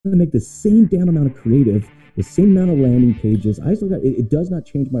to make the same damn amount of creative, the same amount of landing pages. I still got it does not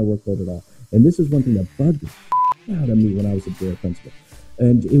change my workload at all. And this is one thing that bugged the shit out of me when I was a dealer principal.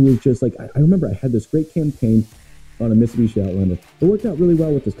 And it was just like, I remember I had this great campaign on a Mitsubishi Outlander. It worked out really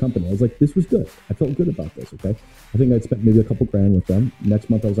well with this company. I was like, this was good. I felt good about this, okay? I think I'd spent maybe a couple grand with them. Next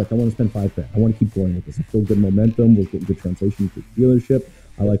month, I was like, I want to spend $5,000. I want to keep going with this. I feel good momentum. We're getting good translation to the dealership.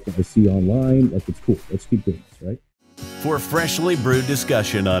 I like what I see online. Like, it's cool. Let's keep doing this, right? For freshly brewed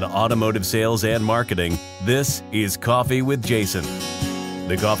discussion on automotive sales and marketing, this is Coffee with Jason.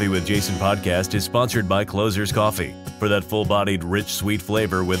 The Coffee with Jason podcast is sponsored by Closer's Coffee. For that full-bodied, rich, sweet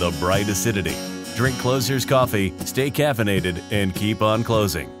flavor with a bright acidity, drink Closer's Coffee, stay caffeinated, and keep on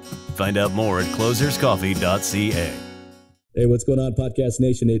closing. Find out more at closerscoffee.ca. Hey, what's going on, Podcast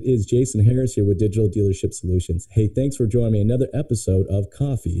Nation? It is Jason Harris here with Digital Dealership Solutions. Hey, thanks for joining me. Another episode of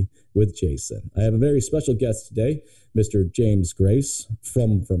Coffee with Jason. I have a very special guest today, Mr. James Grace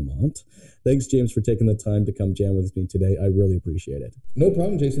from Vermont. Thanks, James, for taking the time to come jam with me today. I really appreciate it. No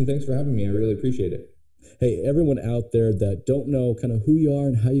problem, Jason. Thanks for having me. I really appreciate it. Hey, everyone out there that don't know kind of who you are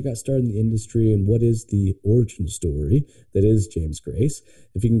and how you got started in the industry and what is the origin story that is James Grace,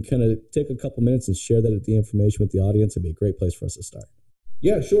 if you can kind of take a couple minutes and share the information with the audience, it'd be a great place for us to start.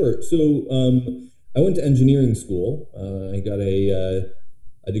 Yeah, sure. So I went to engineering school. I got a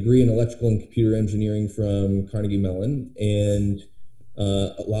degree in electrical and computer engineering from Carnegie Mellon, and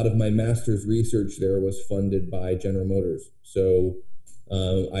a lot of my master's research there was funded by General Motors. So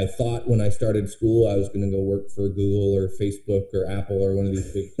I thought when I started school I was going to go work for Google or Facebook or Apple or one of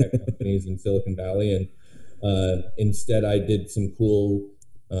these big tech companies in Silicon Valley, and instead I did some cool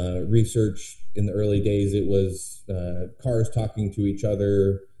research. In the early days, it was cars talking to each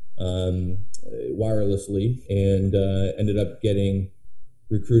other wirelessly, and ended up getting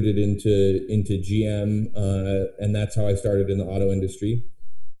recruited into GM, and that's how I started in the auto industry.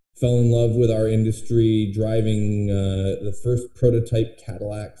 Fell in love with our industry, driving the first prototype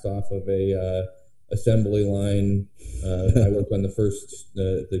Cadillacs off of a assembly line. I worked on the first,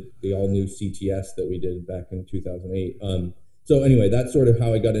 the all-new CTS that we did back in 2008. So anyway, that's sort of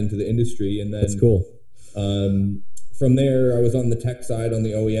how I got into the industry. And then that's cool. From there, I was on the tech side on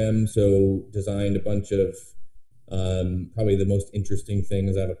the OEM, so designed a bunch of probably the most interesting thing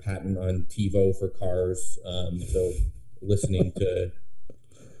is I have a patent on TiVo for cars. So listening to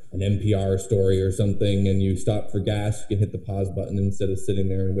an NPR story or something, and you stop for gas, you can hit the pause button instead of sitting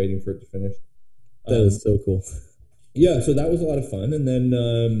there and waiting for it to finish. That is so cool. Yeah, so that was a lot of fun. And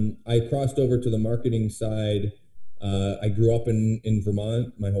then I crossed over to the marketing side. I grew up in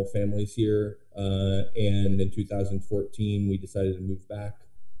Vermont. My whole family's here. And in 2014, we decided to move back.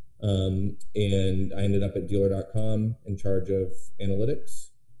 And I ended up at Dealer.com in charge of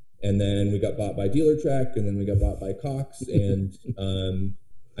analytics. And then we got bought by Dealertrack, and then we got bought by Cox. And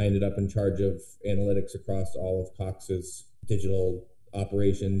I ended up in charge of analytics across all of Cox's digital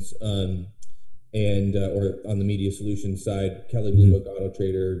operations, or on the media solutions side, Kelley Blue Book, Auto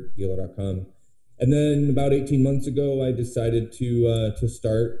Trader, Dealer.com. And then about 18 months ago, I decided to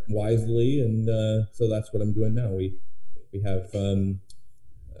start Wisely, and so that's what I'm doing now. We have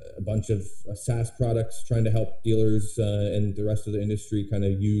a bunch of SaaS products trying to help dealers and the rest of the industry kind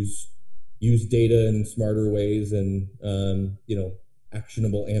of use data in smarter ways, and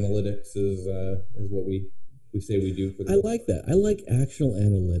actionable analytics is what we say we do. I like that. I like actionable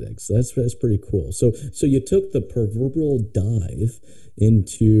analytics. That's pretty cool. So you took the proverbial dive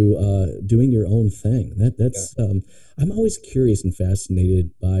into doing your own thing. That's yeah. I'm always curious and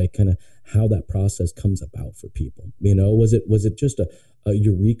fascinated by kind of how that process comes about for people. Was it just a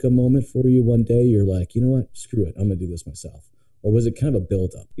eureka moment for you one day? You're like, you know what, screw it, I'm gonna do this myself. Or was it kind of a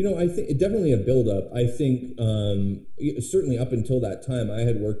build-up? I think definitely a build-up. I think certainly up until that time, I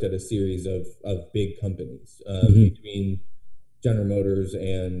had worked at a series of big companies between General Motors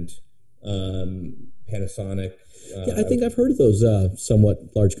and Panasonic. Yeah, I think I've heard of those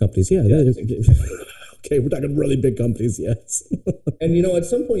somewhat large companies. Yeah. Okay, we're talking really big companies, yes. And, at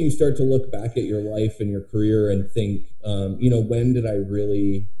some point you start to look back at your life and your career and think, when did I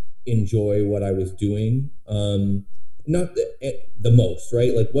really enjoy what I was doing? Not the most,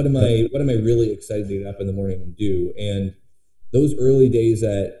 right? Like, what am I really excited to get up in the morning and do? And those early days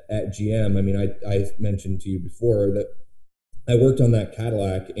at GM, I mean, I mentioned to you before that I worked on that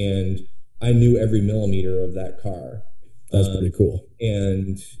Cadillac, and I knew every millimeter of that car. That's pretty cool.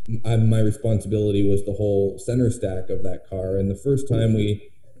 And my responsibility was the whole center stack of that car. And the first time we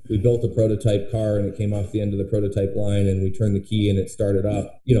built a prototype car and it came off the end of the prototype line and we turned the key and it started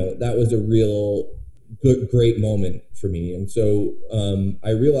up, that was a real great moment for me. And so I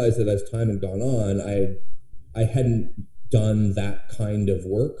realized that as time had gone on, I hadn't done that kind of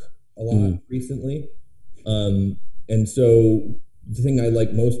work a lot recently. And so the thing I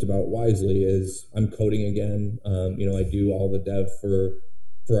like most about Wisely is I'm coding again. I do all the dev for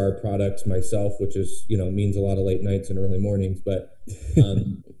our products myself, which is, means a lot of late nights and early mornings. But,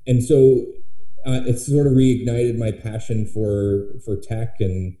 and so it's sort of reignited my passion for tech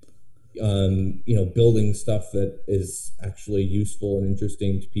and, building stuff that is actually useful and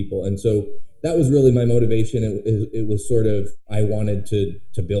interesting to people. And so that was really my motivation. It was sort of, I wanted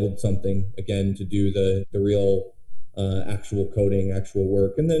to build something again, to do the real actual coding, actual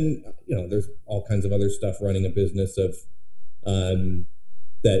work. And then, there's all kinds of other stuff running a business of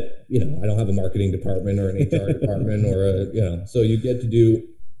that, I don't have a marketing department or an HR department or so you get to do,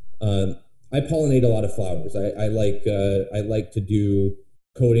 I pollinate a lot of flowers. I like to do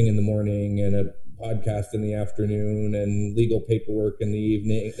coding in the morning and a podcast in the afternoon and legal paperwork in the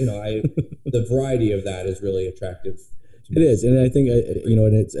evening. The variety of that is really attractive. It is, and I think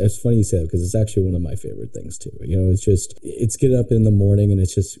and it's funny you say that, because it's actually one of my favorite things too. It's getting up in the morning, and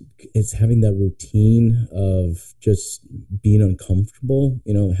it's having that routine of just being uncomfortable.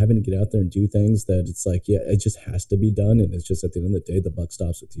 Having to get out there and do things that it's like, yeah, it just has to be done, and it's just at the end of the day, the buck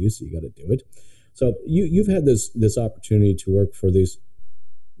stops with you, so you got to do it. So you've had this opportunity to work for these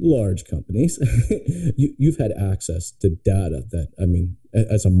large companies. You've had access to data that,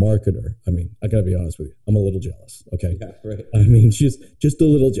 as a marketer, I gotta be honest with you, I'm a little jealous. Okay. Yeah, just right.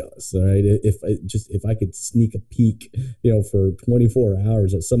 a little jealous. All right. If I could sneak a peek, for 24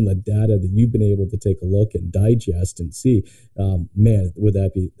 hours at some of the data that you've been able to take a look and digest and see, man, would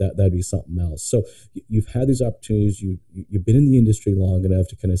that'd be something else. So you've had these opportunities. You've been in the industry long enough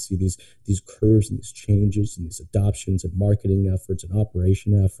to kind of see these curves and these changes and these adoptions and marketing efforts and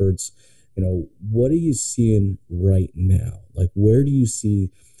operation efforts. What are you seeing right now? Like, where do you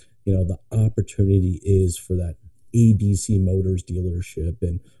see, the opportunity is for that ABC Motors dealership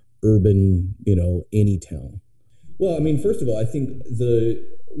in urban, any town? Well, first of all, I think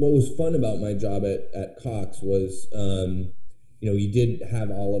what was fun about my job at Cox was, you did have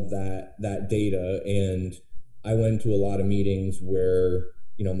all of that data, and I went to a lot of meetings where,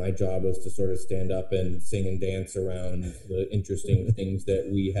 my job was to sort of stand up and sing and dance around the interesting things that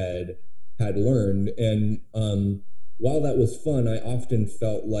we had learned. And while that was fun, I often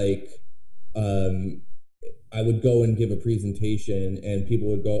felt like I would go and give a presentation and people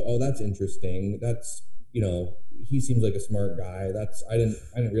would go, "Oh, that's interesting. That's, he seems like a smart guy. I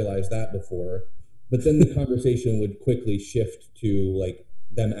didn't realize that before." But then the conversation would quickly shift to like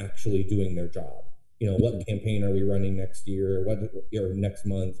them actually doing their job. What campaign are we running next year? Or next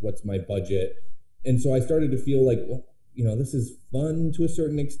month? What's my budget? And so I started to feel like, well, this is fun to a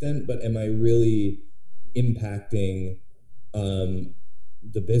certain extent, but am I really impacting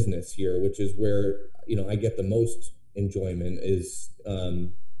the business here, which is where, I get the most enjoyment, is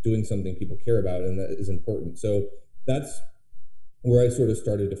doing something people care about and that is important. So that's where I sort of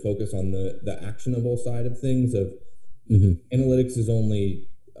started to focus on the actionable side of things. Of analytics is only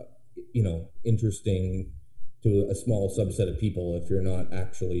interesting to a small subset of people if you're not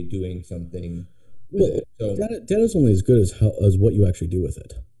actually doing something with it. So data is only as good as what you actually do with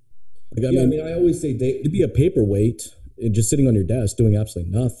it. I always say it could be a paperweight just sitting on your desk doing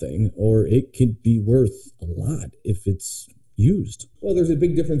absolutely nothing, or it could be worth a lot if it's used. Well, there's a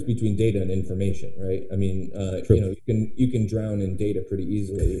big difference between data and information, right? You can drown in data pretty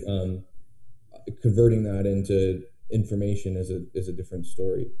easily. Converting that into information is a different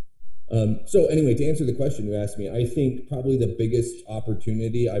story. So anyway, to answer the question you asked me, I think probably the biggest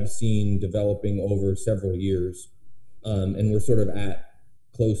opportunity I've seen developing over several years, and we're sort of at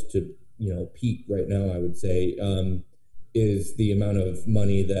close to peak right now, I would say, is the amount of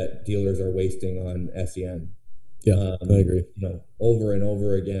money that dealers are wasting on SEM. Yeah, I agree. Over and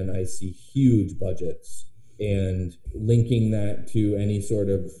over again, I see huge budgets, and linking that to any sort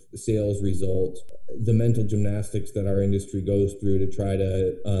of sales result, the mental gymnastics that our industry goes through to try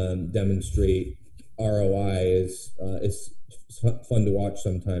to demonstrate ROI is fun to watch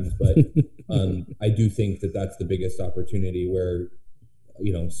sometimes. But I do think that that's the biggest opportunity where,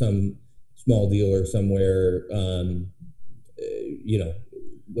 some small dealer somewhere,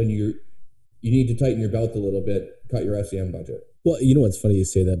 when you need to tighten your belt a little bit, cut your SEM budget. Well, what's funny you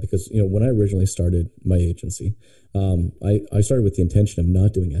say that, because when I originally started my agency, I started with the intention of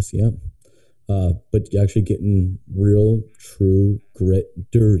not doing SEM, but actually getting real, true,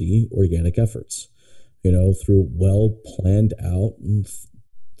 grit, dirty, organic efforts, through well planned out and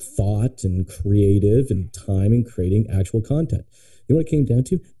thought and creative and time and creating actual content. What it came down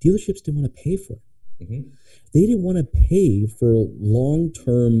to? Dealerships didn't want to pay for it. They didn't want to pay for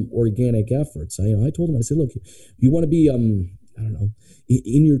long-term organic efforts. I told them, I said, look, you want to be, I don't know,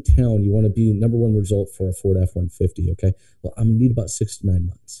 in your town, you want to be number one result for a Ford F-150. Okay. Well, I'm gonna need about 6 to 9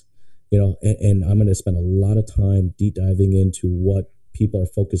 months, and I'm going to spend a lot of time deep diving into what people are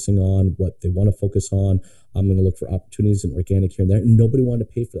focusing on, what they want to focus on. I'm going to look for opportunities in organic here and there. And nobody wanted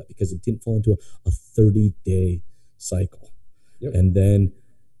to pay for that because it didn't fall into a 30-day cycle. Yep. And then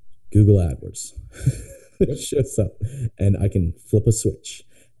Google AdWords Yep. shows up, and I can flip a switch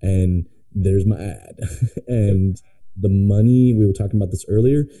and there's my ad. And the money, we were talking about this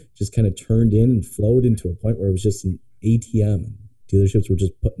earlier, just kind of turned in and flowed into a point where it was just an ATM. Dealerships were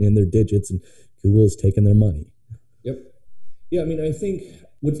just putting in their digits and Google is taking their money. Yep. Yeah, I mean, I think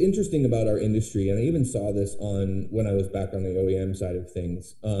what's interesting about our industry, and I even saw this when I was back on the OEM side of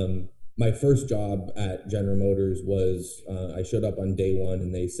things, my first job at General Motors was, I showed up on day one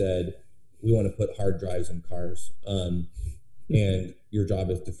and they said, we want to put hard drives in cars. And your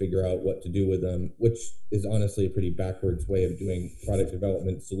job is to figure out what to do with them, which is honestly a pretty backwards way of doing product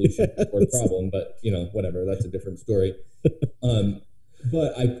development solution or problem, but whatever, that's a different story.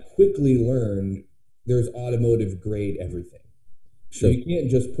 But I quickly learned there's automotive grade everything. So you can't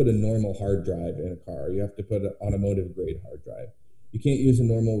just put a normal hard drive in a car. You have to put an automotive grade hard drive. You can't use a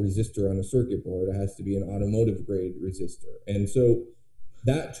normal resistor on a circuit board. It has to be an automotive grade resistor. And so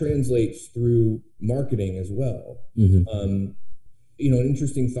that translates through marketing as well. An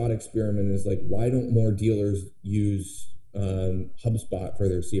interesting thought experiment is like, why don't more dealers use HubSpot for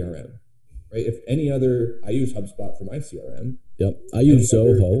their CRM? Right? I use HubSpot for my CRM. Yep. I use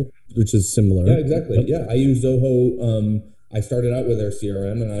Zoho, which is similar. Yeah, exactly. Yep. Yeah, I use Zoho. I started out with their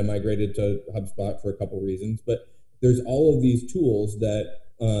CRM and I migrated to HubSpot for a couple reasons. But there's all of these tools that,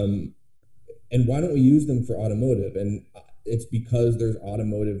 and why don't we use them for automotive? And it's because there's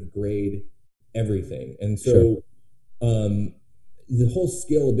automotive grade everything. And so the whole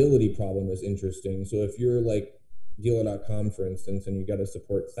scalability problem is interesting. So if you're like Dealer.com, for instance, and you got to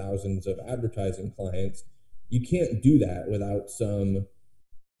support thousands of advertising clients, you can't do that without some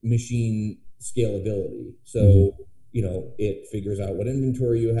machine scalability. So, it figures out what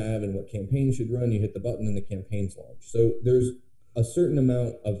inventory you have and what campaigns should run. You hit the button and the campaigns launch. So there's a certain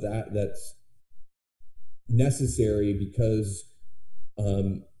amount of that's necessary because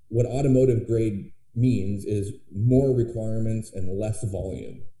what automotive grade means is more requirements and less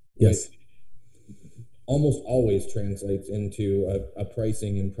volume. Yes. Which almost always translates into a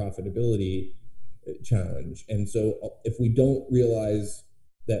pricing and profitability challenge. And so if we don't realize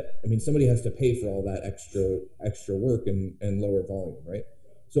that, somebody has to pay for all that extra work and lower volume, right?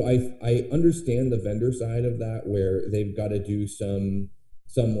 So I understand the vendor side of that where they've got to do some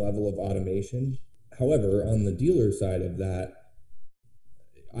level of automation. However, on the dealer side of that,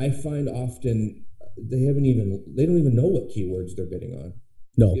 I find often they don't even know what keywords they're bidding on.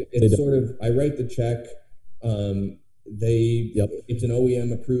 No, it's sort of, I write the check. It's an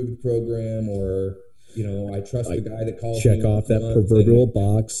OEM approved program, or I trust the guy that calls. Check off that proverbial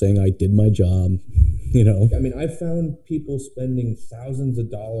box saying I did my job. I found people spending thousands of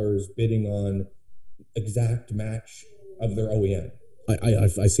dollars bidding on exact match of their OEM.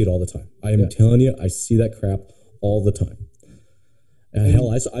 I see it all the time. I am telling you, I see that crap all the time. And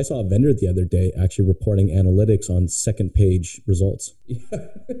hell, I saw a vendor the other day actually reporting analytics on second page results.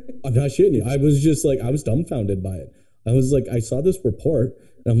 I'm not shitting you. I was just like, I was dumbfounded by it. I was like, I saw this report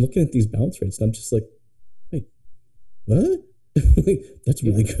and I'm looking at these bounce rates and I'm just like, wait, what? That's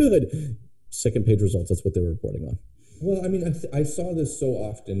really good. Second page results. That's what they were reporting on. Well, I saw this so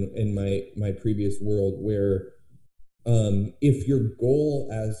often in my previous world where if your goal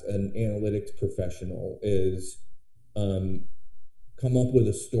as an analytics professional is come up with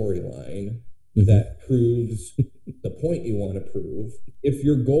a storyline that proves the point you want to prove. If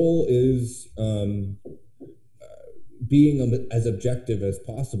your goal is being as objective as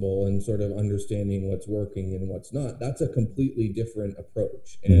possible and sort of understanding what's working and what's not, that's a completely different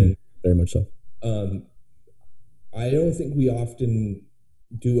approach. And very much so. I don't think we often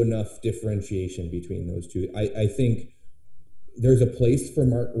do enough differentiation between those two. I think there's a place for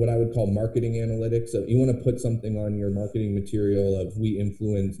what I would call marketing analytics. So you want to put something on your marketing material of we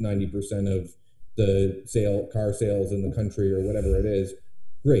influence 90% of the car sales in the country or whatever it is.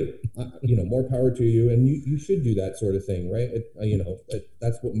 Great. More power to you. And you should do that sort of thing, right?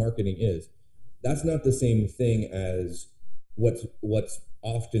 That's what marketing is. That's not the same thing as what's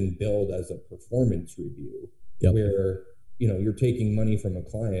often billed as a performance review, where, you're taking money from a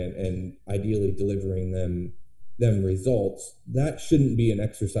client and ideally delivering them results. That shouldn't be an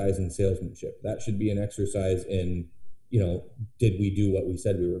exercise in salesmanship. That should be an exercise in did we do what we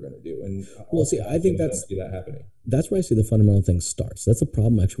said we were going to do? And well, see, I think don't see that happening. That's where I see the fundamental thing starts. That's a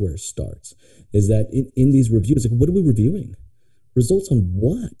problem actually where it starts, is that in these reviews, like, what are we reviewing? Results on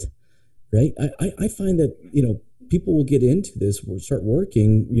what? Right? I find that, people will get into this, will start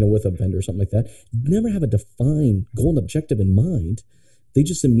working, with a vendor or something like that, never have a defined goal and objective in mind. They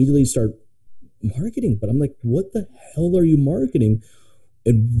just immediately start marketing. But I'm like, what the hell are you marketing?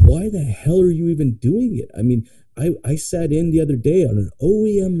 And why the hell are you even doing it? I mean, I sat in the other day on an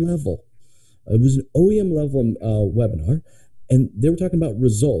OEM level. It was an OEM level webinar, and they were talking about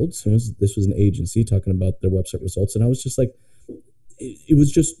results. This was an agency talking about their website results, and I was just like, it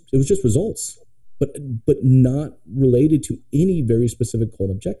was just results, but not related to any very specific goal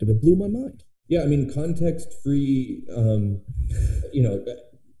and objective. It blew my mind. Yeah, I mean, context-free,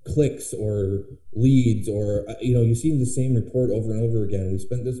 clicks or leads, or you see the same report over and over again. We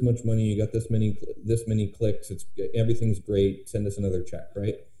spent this much money, you got this many clicks. Everything's great. Send us another check,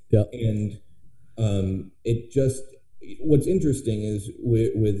 right? Yeah. And what's interesting is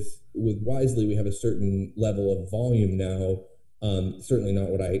with Wisely, we have a certain level of volume now. Certainly not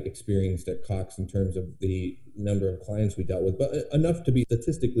what I experienced at Cox in terms of the number of clients we dealt with, but enough to be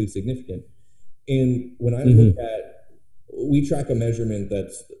statistically significant. And when I look at, we track a measurement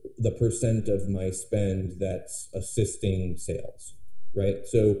that's the percent of my spend that's assisting sales, right?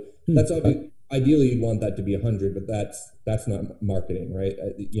 So that's ideally you'd want that to be 100, but that's not marketing, right?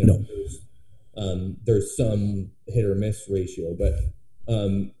 No. There's some hit or miss ratio, but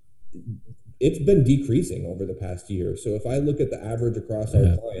it's been decreasing over the past year. So if I look at the average across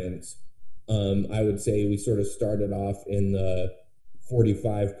our clients, I would say we sort of started off in the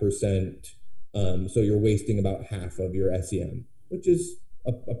 45%. So you're wasting about half of your SEM, which is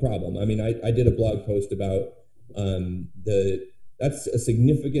a problem. I mean, I did a blog post about that's a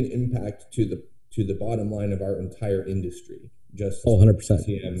significant impact to the bottom line of our entire industry. Just 100%. SEM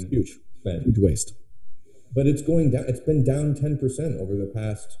it's huge waste. But it's going down. It's been down 10% over the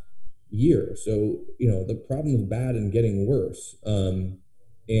past year. So the problem is bad and getting worse. But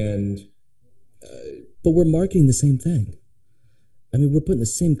we're marketing the same thing. I mean, we're putting the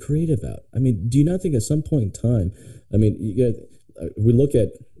same creative out. I mean, do you not think at some point in time, I mean, we look at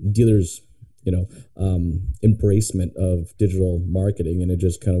dealers, embracement of digital marketing, and it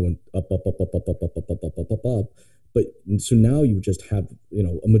just kind of went up. But so now you just have,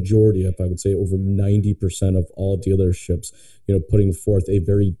 a majority of, I would say, over 90% of all dealerships, putting forth a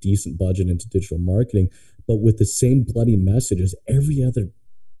very decent budget into digital marketing, but with the same bloody message as every other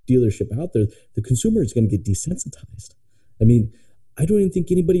dealership out there, the consumer is going to get desensitized. I mean, I don't even think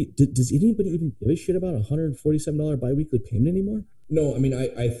does anybody even give a shit about a $147 biweekly payment anymore? No, I mean,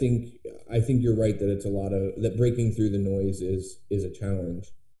 I think you're right that it's that breaking through the noise is a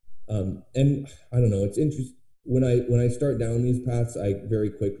challenge. And I don't know, it's interesting. When I start down these paths, I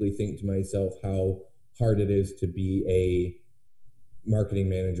very quickly think to myself how hard it is to be a marketing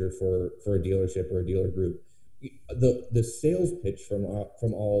manager for a dealership or a dealer group. The sales pitch from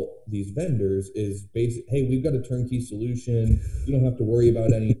all these vendors is basic. Hey, we've got a turnkey solution. You don't have to worry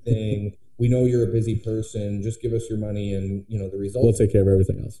about anything. We know you're a busy person. Just give us your money, and the results. We'll take care of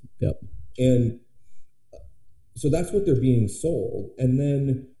everything else. Yep. And so that's what they're being sold. And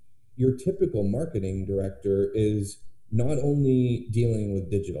then your typical marketing director is not only dealing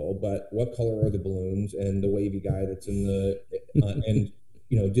with digital, but what color are the balloons and the wavy guy that's in the and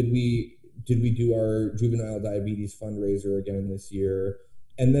did we do our juvenile diabetes fundraiser again this year?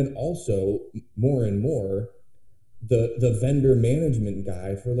 And then also more and more the vendor management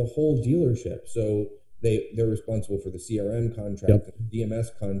guy for the whole dealership. So they're responsible for the CRM contract, and DMS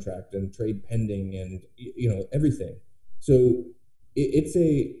contract, and trade pending, and everything. So it's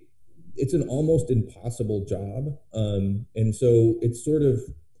an almost impossible job. And so it's sort of,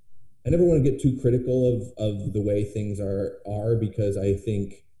 I never want to get too critical of the way things are because I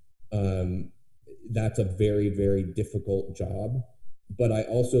think that's a very, very difficult job. But I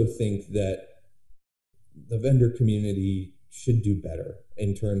also think that the vendor community should do better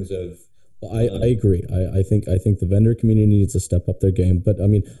in terms of. Well, I agree. I think the vendor community needs to step up their game. But I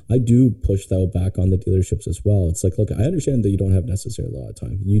mean, I do push that back on the dealerships as well. It's like, look, I understand that you don't have necessarily a lot of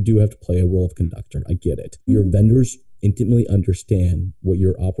time. You do have to play a role of conductor. I get it. Your vendors intimately understand what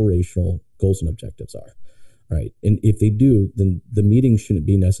your operational goals and objectives are. Right. And if they do, then the meeting shouldn't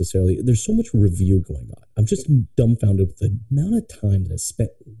be necessarily, there's so much review going on. I'm just dumbfounded with the amount of time that is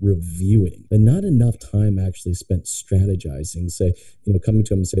spent reviewing, but not enough time actually spent strategizing, coming to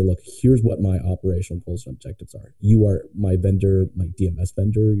them and say, look, here's what my operational goals and objectives are. You are my vendor, my DMS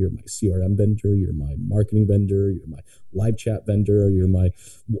vendor, you're my CRM vendor, you're my marketing vendor, you're my live chat vendor, you're my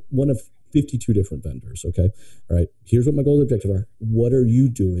one of 52 different vendors. Okay. All right. Here's what my goals and objectives are. What are you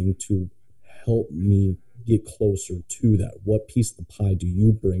doing to help me get closer to that? What piece of the pie do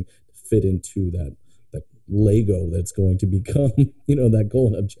you bring to fit into that Lego that's going to become, that goal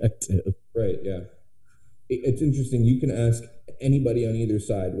and objective? Right. Yeah. It's interesting. You can ask anybody on either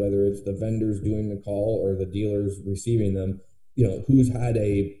side, whether it's the vendors doing the call or the dealers receiving them, who's had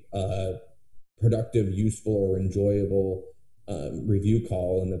a productive, useful, or enjoyable review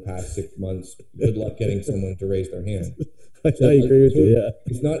call in the past 6 months. Good luck getting someone to raise their hand. I agree with you. Yeah.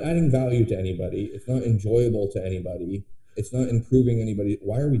 It's not adding value to anybody. It's not enjoyable to anybody. It's not improving anybody.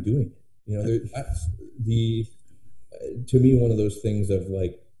 Why are we doing it? That's to me, one of those things of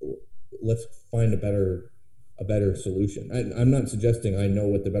like, let's find a better solution. I'm not suggesting I know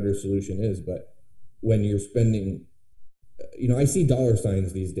what the better solution is, but when you're spending, I see dollar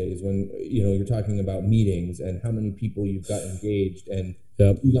signs these days when, you're talking about meetings and how many people you've got engaged and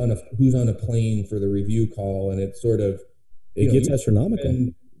yep. who's on a plane for the review call. And it's sort of, it gets astronomical.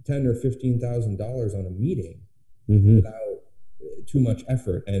 $10,000 or $15,000 on a meeting mm-hmm. without too much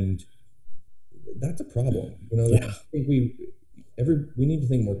effort. And that's a problem. Yeah. I think we need to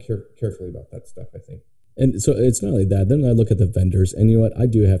think more carefully about that stuff, I think. And so it's not only that. Then I look at the vendors, and you know what? I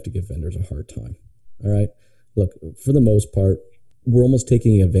do have to give vendors a hard time. All right. Look, for the most part, we're almost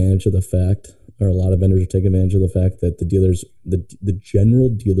taking advantage of the fact, or a lot of vendors are taking advantage of the fact that the dealers, the general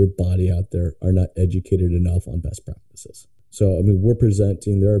dealer body out there are not educated enough on best practices. So, there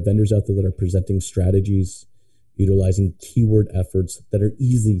are vendors out there that are presenting strategies, utilizing keyword efforts that are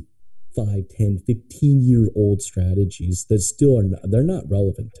easily 5, 10, 15-year-old strategies that still they're not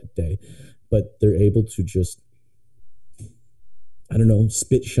relevant today, but they're able to just,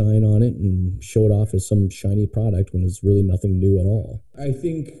 spit shine on it and show it off as some shiny product when it's really nothing new at all. I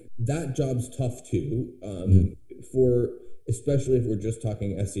think that job's tough too, especially if we're just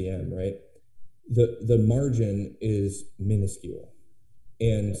talking SEM, right? The margin is minuscule.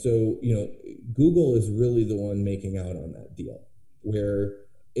 And so, Google is really the one making out on that deal, where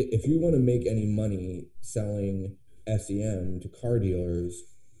if you want to make any money selling SEM to car dealers,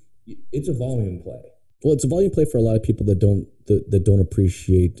 it's a volume play. Well, it's a volume play for a lot of people that don't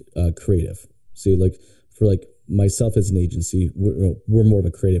appreciate creative. See, for myself as an agency, we're more of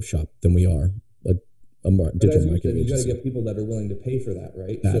a creative shop than we are a digital marketing agency. You got to get people that are willing to pay for that,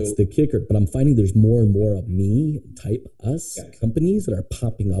 right? That's the kicker. But I'm finding there's more and more of companies that are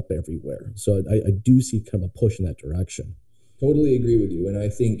popping up everywhere. So I do see kind of a push in that direction. Totally agree with you. And I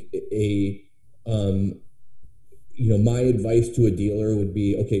think my advice to a dealer would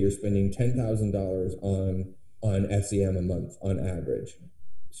be, okay, you're spending $10,000 on SEM a month on average.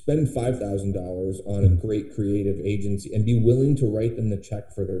 Spend $5,000 on a great creative agency and be willing to write them the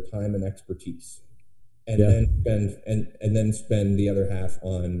check for their time and expertise. And then spend the other half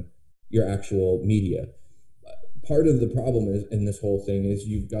on your actual media. Part of the problem in this whole thing is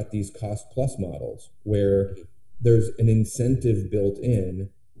you've got these cost plus models where there's an incentive built in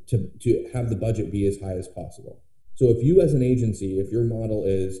to have the budget be as high as possible. So if you as an agency, if your model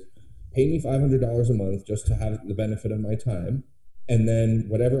is pay me $500 a month just to have the benefit of my time, and then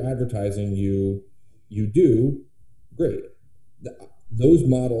whatever advertising you do, great. Those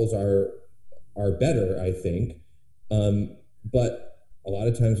models are better, I think, but a lot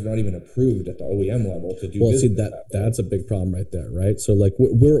of times they're not even approved at the OEM level to do. Well, see that's a big problem right there, right? So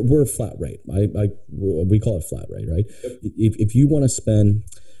we're a flat rate. We call it flat rate, right? Yep. If you want to spend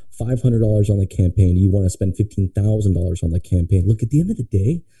 $500 on the campaign, you want to spend $15,000 on the campaign. Look, at the end of the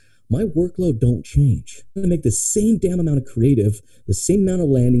day, my workload don't change. I'm going to make the same damn amount of creative, the same amount of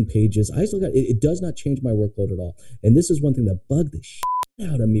landing pages. It does not change my workload at all. And this is one thing that bugged the shit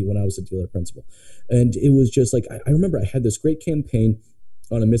out of me when I was a dealer principal. And it was just like, I remember I had this great campaign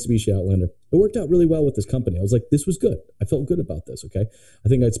on a Mitsubishi Outlander. It worked out really well with this company. I was like, this was good. I felt good about this, okay? I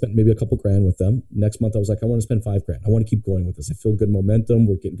think I'd spent maybe a couple grand with them. Next month, I was like, I want to spend $5,000. I want to keep going with this. I feel good momentum.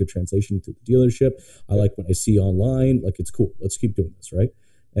 We're getting good translation to the dealership. I like what I see online. It's cool. Let's keep doing this, right?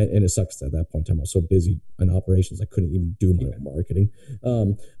 And it sucks at that point in time. I was so busy in operations, I couldn't even do my own marketing.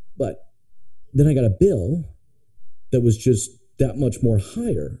 But then I got a bill that was just that much more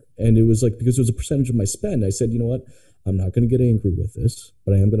higher. And it was because it was a percentage of my spend. I said, you know what? I'm not going to get angry with this,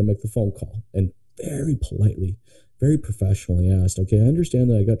 but I am going to make the phone call. And very politely, very professionally asked, okay, I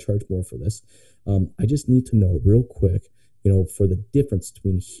understand that I got charged more for this. I just need to know real quick, for the difference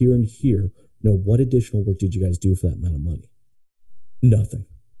between here and here, what additional work did you guys do for that amount of money? Nothing.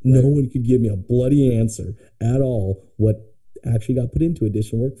 Right. No one could give me a bloody answer at all what actually got put into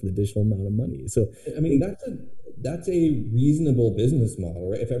additional work for the additional amount of money. So, that's a reasonable business model,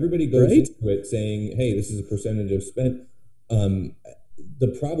 right? If everybody goes into it saying, hey, this is a percentage of spent,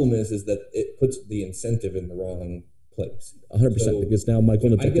 the problem is that it puts the incentive in the wrong place. 100%, So because now my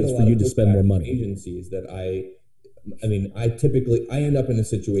goal I objective get a is for lot you of to spend more pushback from money. agencies that I mean, I end up in a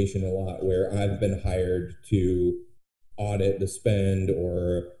situation a lot where I've been hired to audit the spend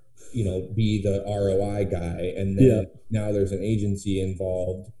or, be the ROI guy. And then now there's an agency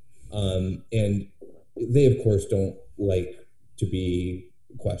involved. And they, of course, don't like to be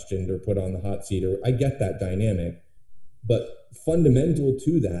questioned or put on the hot seat. Or I get that dynamic. But fundamental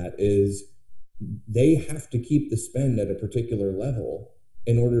to that is they have to keep the spend at a particular level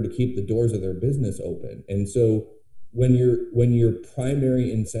in order to keep the doors of their business open. And so when your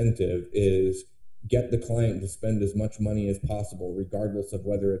primary incentive is get the client to spend as much money as possible, regardless of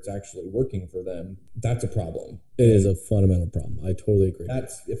whether it's actually working for them, that's a problem. It is a fundamental problem. I totally agree.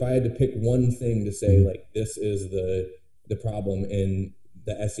 That's, if I had to pick one thing to say, like, this is the problem in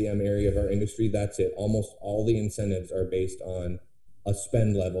the SEM area of our industry, that's it. Almost all the incentives are based on a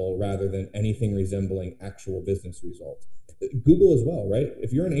spend level rather than anything resembling actual business results. Google as well, right?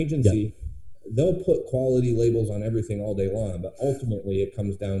 If you're an agency, they'll put quality labels on everything all day long, but ultimately it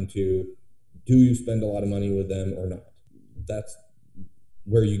comes down to, do you spend a lot of money with them or not? That's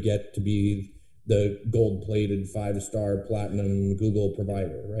where you get to be the gold-plated 5-star platinum Google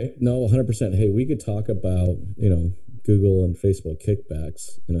provider, right? No, 100%. Hey, we could talk about, Google and Facebook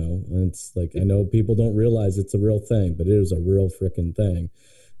kickbacks, and it's like, I know people don't realize it's a real thing, but it is a real freaking thing.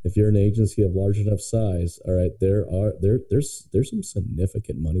 If you're an agency of large enough size, all right, there's some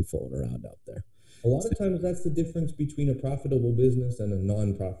significant money flowing around out there. A lot of times that's the difference between a profitable business and a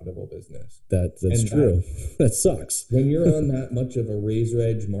non-profitable business. That's true. That sucks. When you're on that much of a razor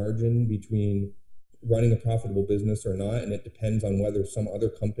edge margin between running a profitable business or not, and it depends on whether some other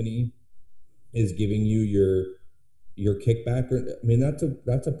company is giving you your kickback, or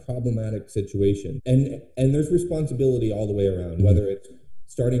that's a problematic situation. And there's responsibility all the way around, whether it's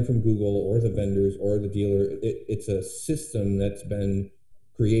starting from Google or the vendors or the dealer. It's a system that's been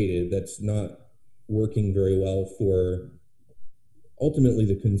created that's not working very well for ultimately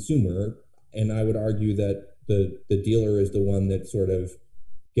the consumer. And I would argue that the dealer is the one that's sort of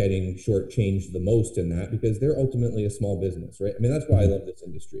getting shortchanged the most in that, because they're ultimately a small business, right? I mean, that's why I love this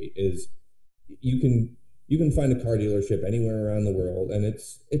industry, is you can find a car dealership anywhere around the world, and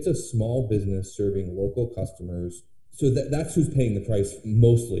it's a small business serving local customers. So that's who's paying the price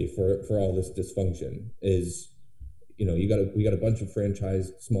mostly for all this dysfunction is, we got a bunch of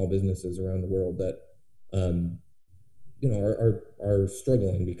franchised small businesses around the world that, are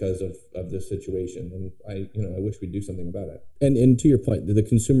struggling because of this situation. And I wish we'd do something about it. And to your point, the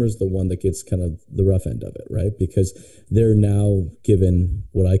consumer is the one that gets kind of the rough end of it, right? Because they're now given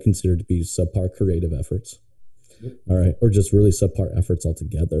what I consider to be subpar creative efforts. Yep. All right. Or just really subpar efforts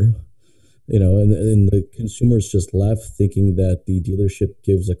altogether. And the consumer's just left thinking that the dealership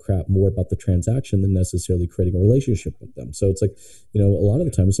gives a crap more about the transaction than necessarily creating a relationship with them. So it's like, a lot of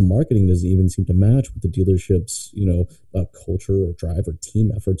the times the marketing doesn't even seem to match what the dealership's, culture or drive or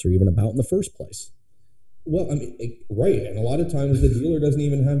team efforts are even about in the first place. Well, right. And a lot of times the dealer doesn't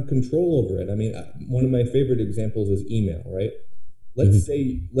even have control over it. I mean, one of my favorite examples is email, right? Let's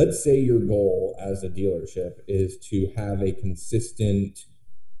say your goal as a dealership is to have a consistent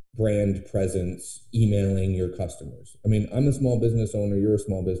brand presence emailing your customers. I mean, I'm a small business owner, you're a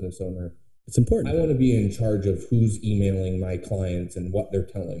small business owner. It's important. I want to be in charge of who's emailing my clients and what they're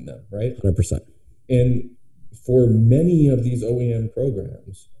telling them, right? 100%. And for many of these OEM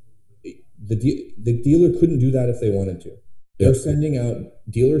programs, the dealer couldn't do that if they wanted to. They're sending out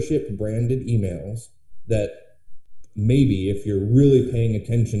dealership branded emails that maybe, if you're really paying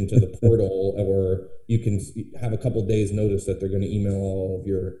attention to the portal, or you can have a couple days notice that they're going to email all of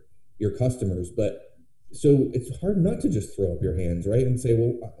your customers. But so it's hard not to just throw up your hands, right? And say,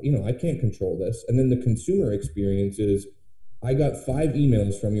 well, I can't control this. And then the consumer experience is, I got 5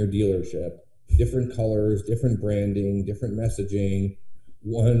 emails from your dealership, different colors, different branding, different messaging,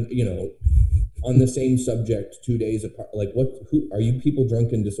 one, on the same subject 2 days apart. Like, who are you people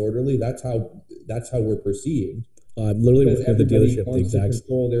drunk and disorderly? That's how we're perceived. I'm literally working with the dealership. Wants to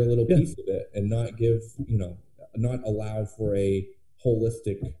control their little piece of it and not give, not allow for a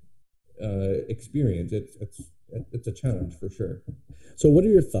holistic experience. It's a challenge for sure. So, what are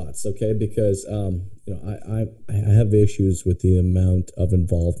your thoughts? Okay, because I have issues with the amount of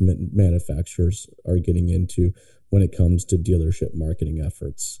involvement manufacturers are getting into when it comes to dealership marketing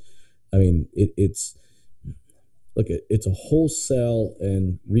efforts. I mean, it's a wholesale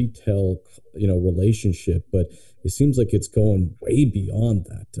and retail, relationship, but it seems like it's going way beyond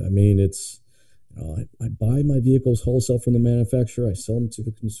that. I mean, it's, I buy my vehicles wholesale from the manufacturer. I sell them to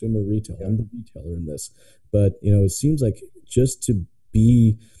the consumer retail. I'm the retailer in this. But, it seems like just to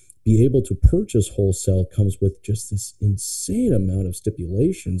be able to purchase wholesale comes with just this insane amount of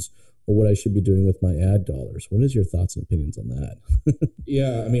stipulations or what I should be doing with my ad dollars. What is your thoughts and opinions on that?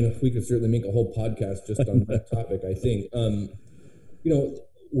 Yeah, I mean, we could certainly make a whole podcast just on that topic, I think.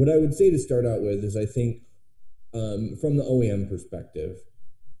 What I would say to start out with is I think from the OEM perspective,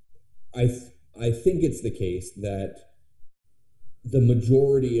 I think it's the case that the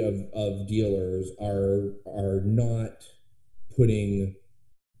majority of dealers are not putting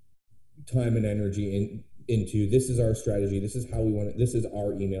time and energy into this is our strategy, this is how we want it, this is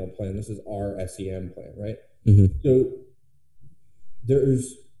our email plan, this is our SEM plan, right? Mm-hmm. So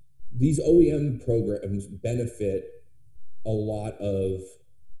there's these OEM programs benefit a lot of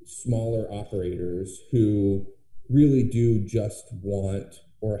smaller operators who really do just want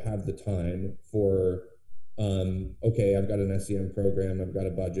or have the time for okay, I've got an SEM program, I've got a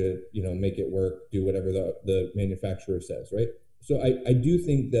budget, make it work, do whatever the manufacturer says, right? So I do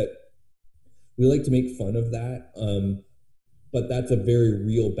think that we like to make fun of that, but that's a very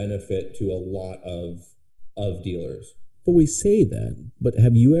real benefit to a lot of dealers. But we say that, but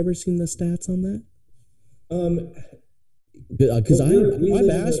have you ever seen the stats on that? Because I've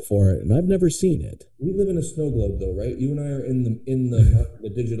asked for it and I've never seen it. We live in a snow globe, though, right? You and I are in the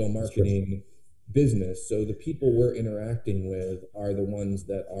digital marketing business, so the people we're interacting with are the ones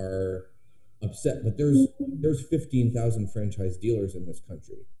that are upset. But there's 15,000 franchise dealers in this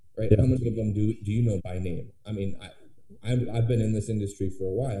country, right? Yeah. How many of them do you know by name? I mean, I've been in this industry for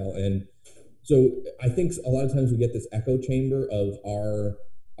a while, and so I think a lot of times we get this echo chamber of our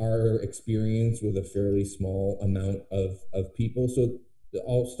experience with a fairly small amount of people. So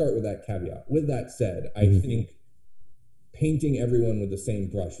I'll start with that caveat. With that said, I think painting everyone with the same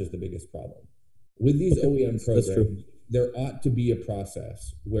brush is the biggest problem. With these OEM programs, there ought to be a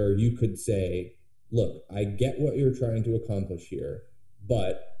process where you could say, look, I get what you're trying to accomplish here,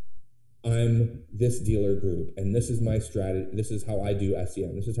 but I'm this dealer group, and this is my strategy. This is how I do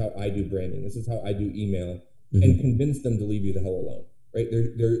SEM. This is how I do branding. This is how I do email, and convince them to leave you the hell alone. Right?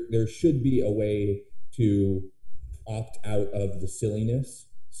 There should be a way to opt out of the silliness,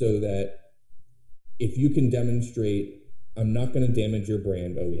 so that if you can demonstrate, I'm not going to damage your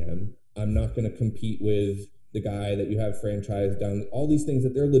brand, OEM. I'm not going to compete with the guy that you have franchised down. All these things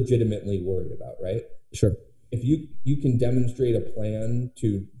that they're legitimately worried about, right? Sure. If you can demonstrate a plan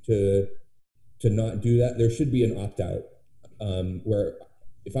to not do that, there should be an opt-out where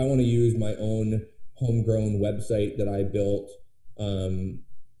if I want to use my own homegrown website that I built,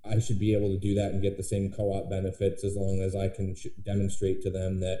 I should be able to do that and get the same co-op benefits as long as I can demonstrate to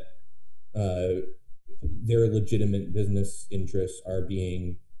them that their legitement business interests are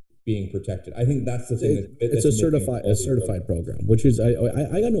being protected. I think that's the thing. It's a certified program, which is I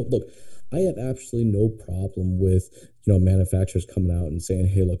got no look. I have absolutely no problem with manufacturers coming out and saying,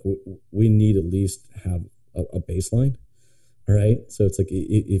 hey, look, we need at least have a baseline. All right. So it's like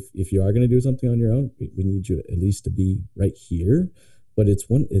if you are going to do something on your own, we need you at least to be right here. But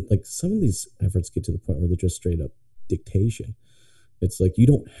like some of these efforts get to the point where they're just straight up dictation. It's like you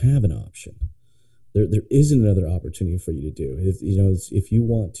don't have an option. There isn't another opportunity for you to do. If you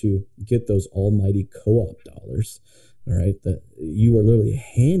want to get those almighty co-op dollars, all right, that you are literally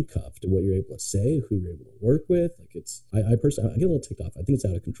handcuffed to what you're able to say, who you're able to work with. Like I personally, I get a little ticked off. I think it's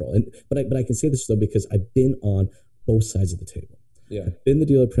out of control. But I can say this though because I've been on both sides of the table. Yeah, I've been the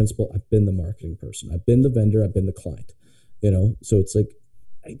dealer principal. I've been the marketing person. I've been the vendor. I've been the client. So it's like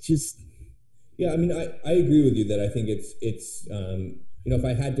yeah. I mean, I agree with you that I think it's if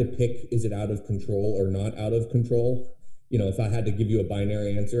I had to pick, is it out of control or not out of control? If I had to give you a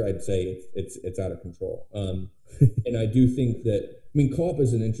binary answer, I'd say it's out of control. And I do think that, co-op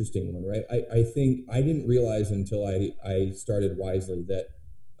is an interesting one, right? I think I didn't realize until I started Wisely that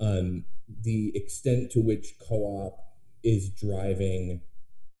the extent to which co-op is driving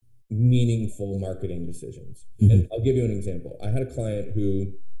meaningful marketing decisions. And I'll give you an example. I had a client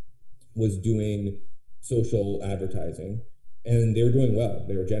who was doing social advertising, and they were doing well.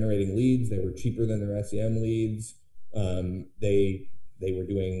 They were generating leads. They were cheaper than their SEM leads. They were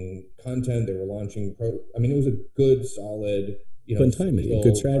doing content. They were launching it was a good, solid, good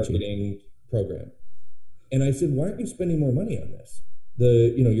strategy marketing program. And I said, why aren't you spending more money on this?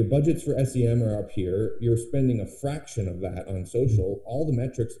 Your budgets for SEM are up here. You're spending a fraction of that on social. All the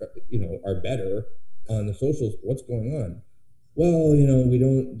metrics are better on the socials. What's going on? Well, we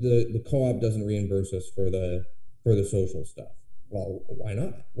don't. The co-op doesn't reimburse us for the social stuff. Well, why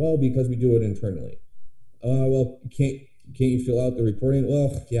not? Well, because we do it internally. Well, can't you fill out the reporting?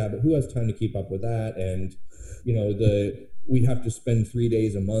 Well, yeah, but who has time to keep up with that? And we have to spend 3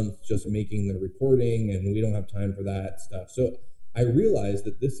 days a month just making the reporting, and we don't have time for that stuff. So I realized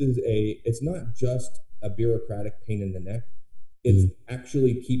that it's not just a bureaucratic pain in the neck. It's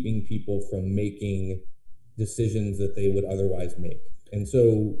actually keeping people from making decisions that they would otherwise make. And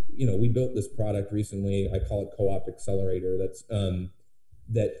so, we built this product recently. I call it Co-op Accelerator.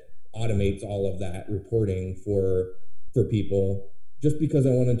 That automates all of that reporting for people, just because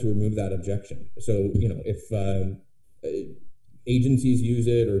I wanted to remove that objection. So, if agencies use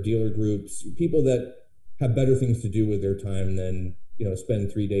it, or dealer groups, people that have better things to do with their time than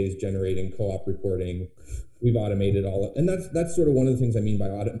spend 3 days generating co-op reporting, we've automated and that's sort of one of the things I mean by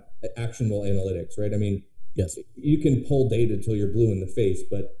actionable analytics, right? I mean, yes, you can pull data till you're blue in the face,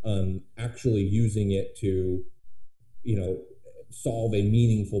 but actually using it to solve a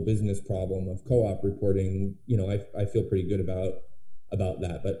meaningful business problem of co-op reporting, I feel pretty good about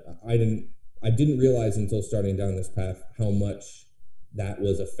that. But I didn't realize until starting down this path how much that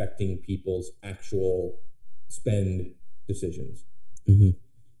was affecting people's actual spend decisions. Mm-hmm.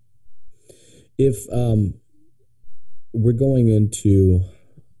 If we're going into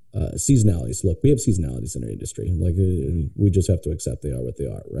seasonalities, look, we have seasonalities in our industry. Like, we just have to accept they are what they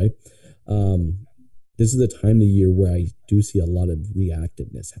are, right? This is the time of the year where I do see a lot of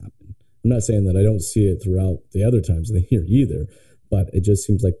reactiveness happen. I'm not saying that I don't see it throughout the other times of the year either, but it just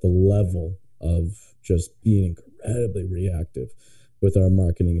seems like the level of just being incredibly reactive with our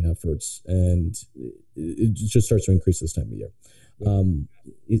marketing efforts, and it just starts to increase this time of year.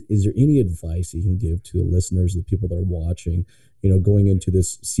 Is there any advice you can give to the listeners, the people that are watching, going into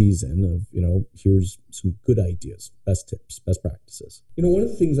this season of, here's some good ideas, best tips, best practices? One of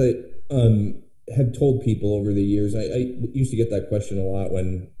the things I have told people over the years, I used to get that question a lot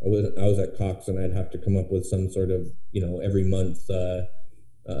when I was at Cox, and I'd have to come up with some sort of, every month,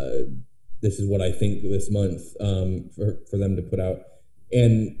 this is what I think this month, for them to put out.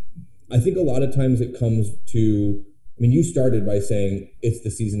 And I think a lot of times it comes to, you started by saying it's the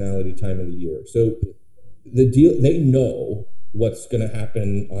seasonality time of the year. So they know what's going to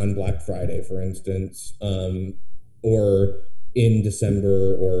happen on Black Friday, for instance, or in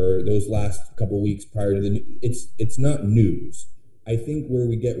December, or those last couple of weeks prior to it's not news. I think where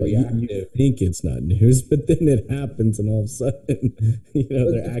we get reactive. You think it's not news, but then it happens, and all of a sudden,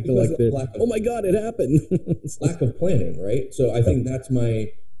 they're acting like oh my God, it happened. Lack of planning, right? So I think that's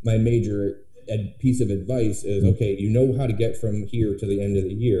my major piece of advice is, okay, how to get from here to the end of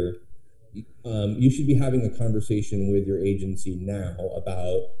the year. You should be having a conversation with your agency now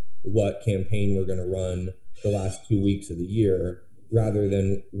about what campaign we're going to run the last 2 weeks of the year, rather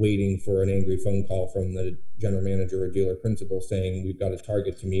than waiting for an angry phone call from the general manager or dealer principal saying we've got a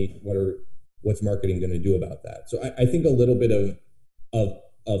target to meet. What's marketing going to do about that? So I think a little bit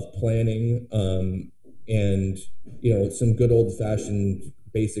of planning, and some good old fashioned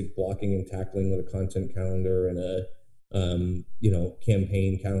basic blocking and tackling with a content calendar and a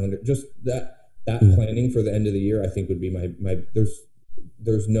campaign calendar. Just that planning for the end of the year, I think, would be my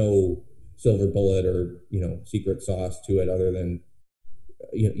there's no silver bullet or secret sauce to it, other than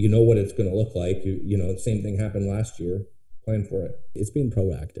what it's going to look like. The same thing happened last year. Plan for it. It's being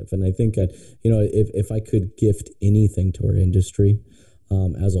proactive, and I think that if I could gift anything to our industry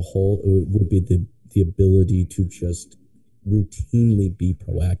as a whole, it would be the ability to just routinely be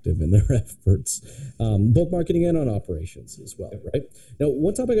proactive in their efforts, both marketing and on operations as well, right? Now,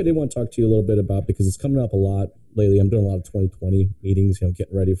 one topic I did want to talk to you a little bit about, because it's coming up a lot lately. I'm doing a lot of 2020 meetings,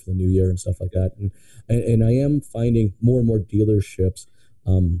 getting ready for the new year and stuff like that. And I am finding more and more dealerships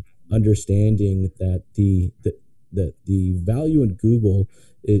understanding that the value in Google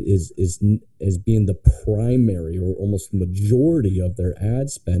is being the primary or almost the majority of their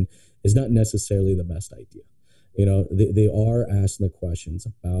ad spend is not necessarily the best idea. They are asking the questions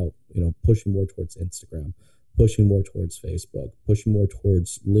about, pushing more towards Instagram, pushing more towards Facebook, pushing more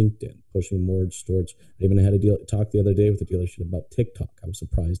towards LinkedIn, pushing more towards, I even had a talk the other day with a dealership about TikTok. I was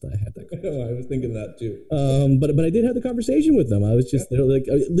surprised I had that conversation. I was thinking that too. But I did have the conversation with them. I was just, they're like,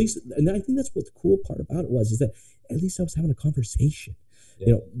 at least, and I think that's what the cool part about it was, is that at least I was having a conversation.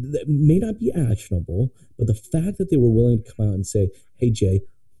 Yeah. That may not be actionable, but the fact that they were willing to come out and say, hey, Jay,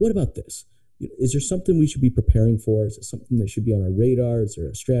 what about this? Is there something we should be preparing for? Is it something that should be on our radar? Is there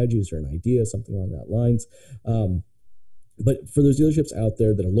a strategy? Is there an idea? Something along that lines? But for those dealerships out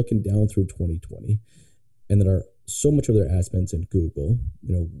there that are looking down through 2020 and that are so much of their ad spend's in Google,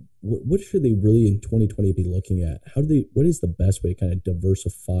 what should they really in 2020 be looking at? What is the best way to kind of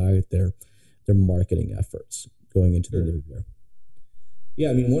diversify their marketing efforts going into the new year?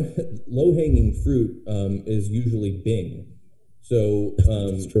 Yeah, one low-hanging fruit is usually Bing. So,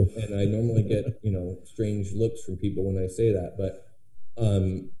 that's true. And I normally get, strange looks from people when I say that, but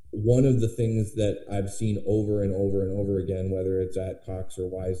one of the things that I've seen over and over and over again, whether it's at Cox or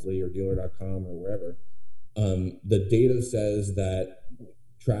Wisely or dealer.com or wherever, the data says that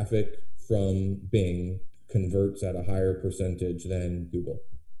traffic from Bing converts at a higher percentage than Google.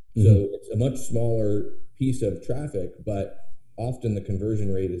 Mm-hmm. So it's a much smaller piece of traffic, but often the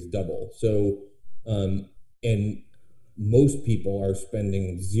conversion rate is double. So, and most people are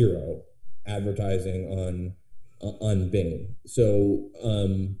spending zero advertising on Bing. So,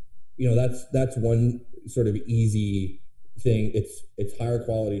 that's one sort of easy thing. It's higher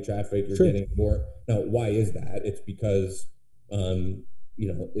quality traffic. You're getting more. Now, why is that? It's because,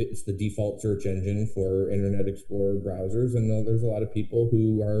 it's the default search engine for Internet Explorer browsers. And there's a lot of people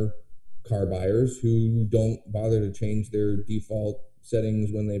who are car buyers who don't bother to change their default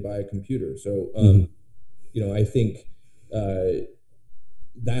settings when they buy a computer. So, I think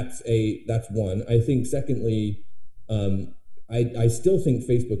that's one. I think secondly, I still think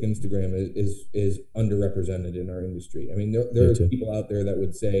Facebook, Instagram is underrepresented in our industry. I mean, there are people out there that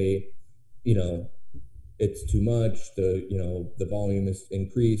would say, it's too much. The volume is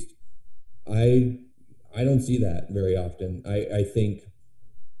increased. I don't see that very often. I think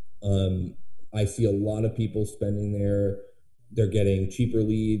I see a lot of people spending there. They're getting cheaper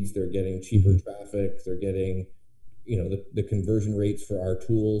leads. They're getting cheaper traffic. They're getting, the conversion rates for our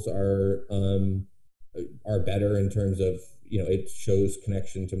tools are better in terms of, it shows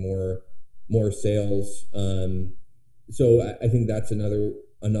connection to more sales. So I think that's another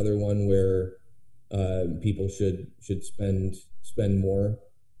one where people should spend more.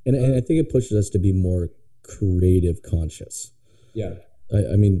 And I think it pushes us to be more creative conscious. Yeah.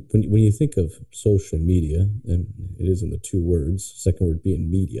 I mean, when you think of social media, and it is in the two words, second word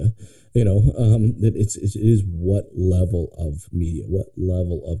being media, it is what level of media, what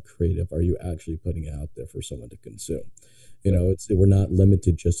level of creative are you actually putting out there for someone to consume? We're not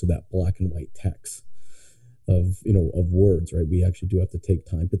limited just to that black and white text of words, right? We actually do have to take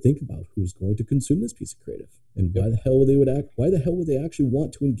time to think about who's going to consume this piece of creative and why the hell would they actually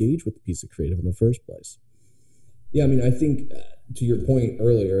want to engage with the piece of creative in the first place? Yeah, I mean, I think to your point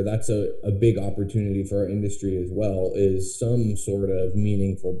earlier, that's a big opportunity for our industry as well, is some sort of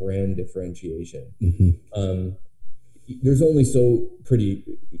meaningful brand differentiation. Mm-hmm. There's only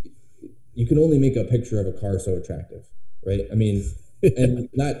you can only make a picture of a car so attractive, right? I mean, and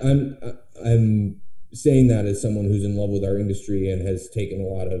that I'm saying that as someone who's in love with our industry and has taken a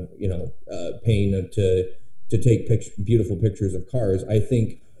lot of, pain to take beautiful pictures of cars. I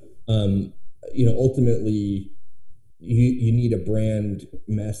think, ultimately, you need a brand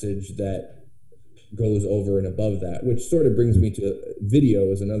message that goes over and above that, which sort of brings me to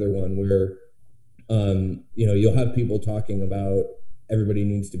video is another one where, you'll have people talking about everybody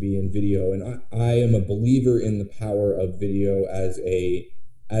needs to be in video. And I am a believer in the power of video as a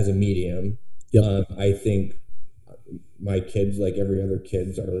medium. Yep. I think my kids, like every other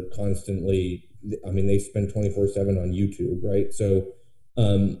kids, are constantly, they spend 24/7 on YouTube, right? So,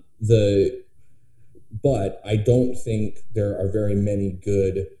 but I don't think there are very many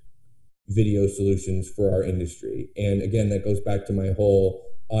good video solutions for our industry. And again, that goes back to my whole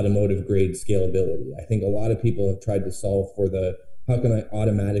automotive grade scalability. I think a lot of people have tried to solve for how can I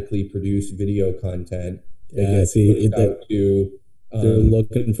automatically produce video content? Yeah, they're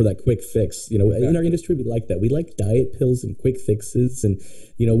looking for that quick fix. Exactly. In our industry, we like that. We like diet pills and quick fixes. And,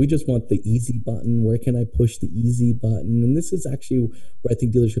 we just want the easy button. Where can I push the easy button? And this is actually where I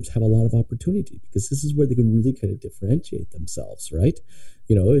think dealerships have a lot of opportunity, because this is where they can really kind of differentiate themselves, right?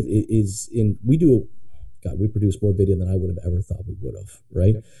 We produce more video than I would have ever thought we would have,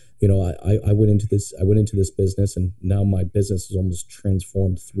 right? Yep. I went into this business, and now my business has almost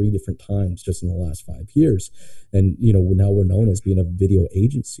transformed 3 different times just in the last 5 years. And, now we're known as being a video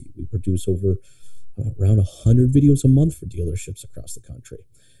agency. We produce over around 100 videos a month for dealerships across the country.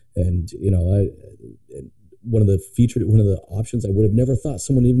 And, one of the options I would have never thought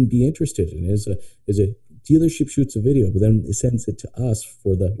someone would even be interested in is a dealership shoots a video, but then it sends it to us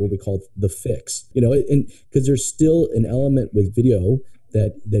for what we call the fix, and because there's still an element with video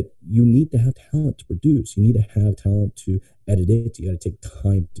that you need to have talent to produce. You need to have talent to edit it. You got to take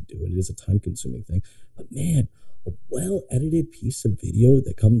time to do it. It is a time consuming thing, but man, a well edited piece of video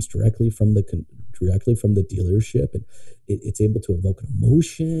that comes directly from the dealership, and it's able to evoke an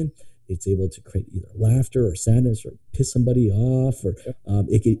emotion. It's able to create either laughter or sadness or piss somebody off, or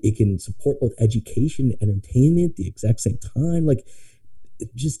it can support both education and entertainment at the exact same time. Like,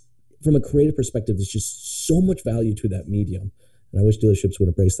 it just from a creative perspective, there's just so much value to that medium. And I wish dealerships would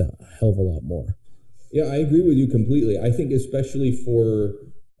embrace that a hell of a lot more. Yeah, I agree with you completely. I think especially for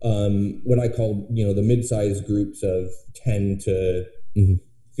what I call, the mid-sized groups of 10 to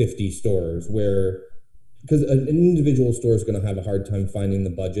 50 stores, where because an individual store is going to have a hard time finding the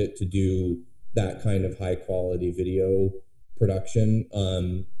budget to do that kind of high quality video production.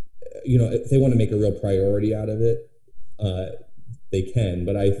 If they want to make a real priority out of it, they can.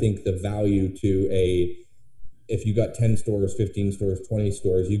 But I think the value to if you got 10 stores, 15 stores, 20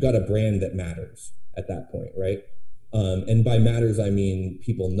 stores, you got a brand that matters at that point, right? And by matters, I mean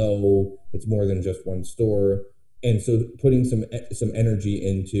people know it's more than just one store. And so putting some energy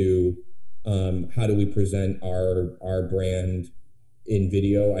into how do we present our brand in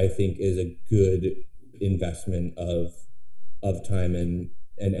video, I think is a good investment of time and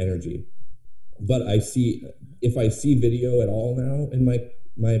energy. But if I see video at all now in my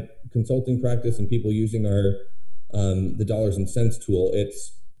consulting practice and people using the dollars and cents tool,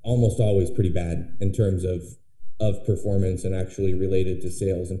 it's almost always pretty bad in terms of performance and actually related to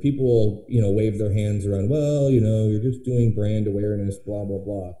sales. And people will, wave their hands around, well, you're just doing brand awareness, blah, blah,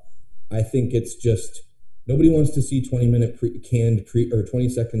 blah. I think it's just, nobody wants to see 20-minute or 20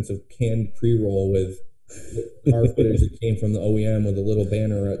 seconds of canned pre-roll with car footage that came from the OEM with a little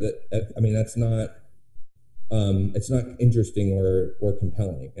banner. That's not, it's not interesting or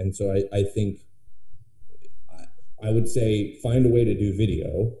compelling. And so I think I would say find a way to do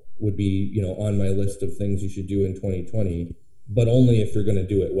video would be, on my list of things you should do in 2020, but only if you're going to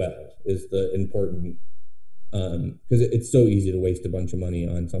do it well is the important, because it's so easy to waste a bunch of money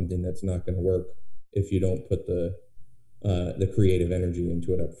on something that's not going to work if you don't put the creative energy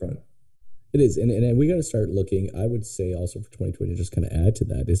into it up front. It is, and we got to start looking. I would say also for 2020, just kind of add to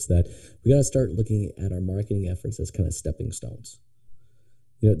that, is that we got to start looking at our marketing efforts as kind of stepping stones.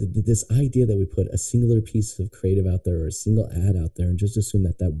 This idea that we put a singular piece of creative out there or a single ad out there and just assume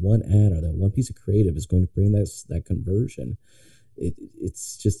that one ad or that one piece of creative is going to bring that conversion. It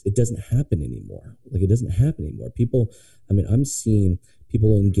doesn't happen anymore. It doesn't happen anymore. I'm seeing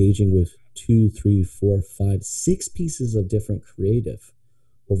people engaging with 2, 3, 4, 5, 6 pieces of different creative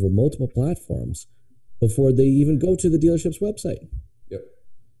over multiple platforms before they even go to the dealership's website. Yep.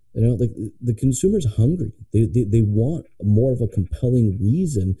 The consumer's hungry. They want more of a compelling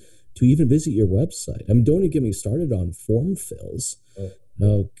reason to even visit your website. Don't even get me started on form fills. Oh.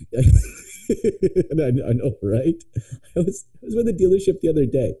 I know, right? I was with a dealership the other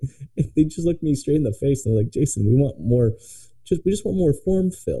day, and they just looked me straight in the face, and they're like, "Jason, we want more. We just want more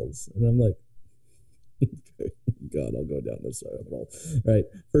form fills." And I'm like, God, I'll go down this rabbit hole. Right.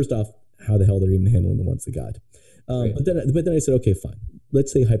 First off, how the hell they're even handling the ones they got? Right. But then I said, okay, fine.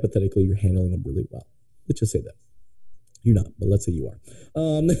 Let's say hypothetically you're handling them really well. Let's just say that. You're not, but let's say you are.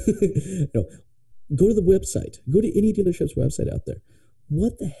 Go to the website. Go to any dealership's website out there.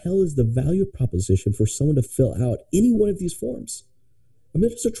 What the hell is the value proposition for someone to fill out any one of these forms?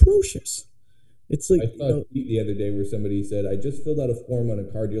 It's atrocious. It's like, I saw a tweet the other day where somebody said, "I just filled out a form on a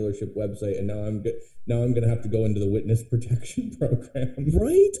car dealership website, and now I'm going to have to go into the witness protection program."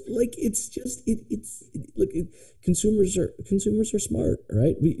 Right? Consumers are smart,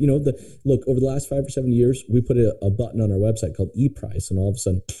 right? Over the last 5 or 7 years, we put a button on our website called ePrice, and all of a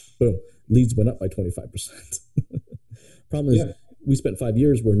sudden, boom, leads went up by 25%. Problem is, we spent 5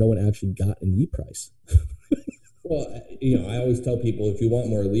 years where no one actually got an ePrice. Well, I always tell people, if you want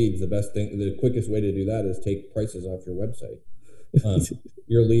more leads, the quickest way to do that is take prices off your website.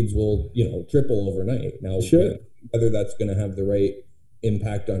 Your leads will, triple overnight. Now, sure. Whether that's going to have the right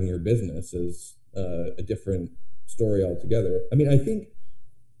impact on your business is a different story altogether. I think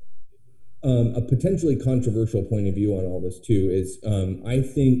a potentially controversial point of view on all this too is I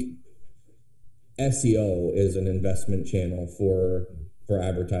think SEO is an investment channel for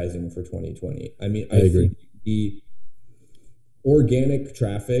advertising for 2020. I agree. Think the organic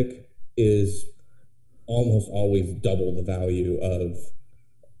traffic is almost always double the value of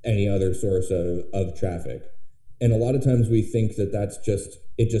any other source of traffic. And a lot of times we think that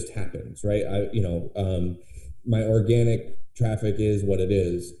it just happens, right? My organic traffic is what it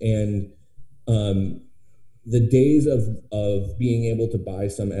is. And the days of being able to buy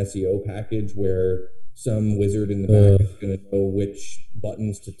some SEO package where some wizard in the back is going to know which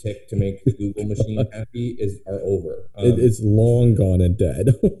buttons to tick to make the Google machine happy are over. It's long gone and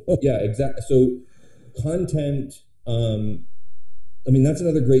dead. Yeah, exactly. So content, that's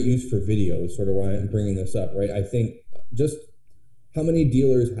another great use for video, is sort of why I'm bringing this up, right? I think just how many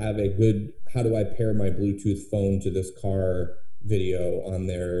dealers have a good, how do I pair my Bluetooth phone to this car video on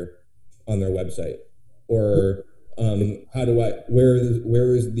their website? Or how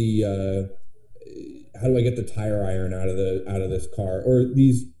do I get the tire iron out of this car? Or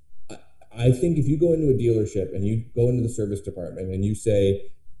these, I think if you go into a dealership and you go into the service department and you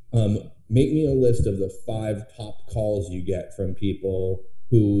say, make me a list of the 5 top calls you get from people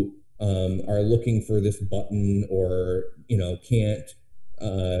who are looking for this button, or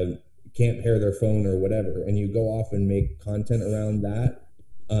can't pair their phone or whatever, and you go off and make content around that.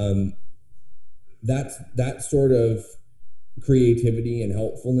 That's that sort of creativity and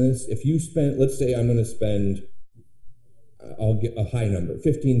helpfulness. If you spend, let's say I'm going to spend, I'll get a high number,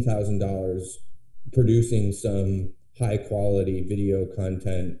 $15,000 producing some high quality video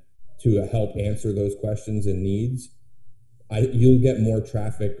content to help answer those questions and needs, you'll get more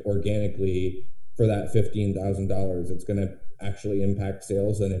traffic organically for that $15,000. It's going to actually impact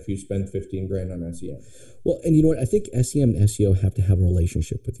sales than if you spend 15 grand on SEM. Well, and you know what? I think SEM and SEO have to have a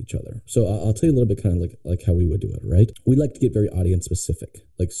relationship with each other. So I'll tell you a little bit kind of like how we would do it, right? We like to get very audience specific,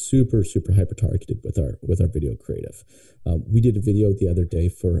 like super, super hyper targeted with our video creative. We did a video the other day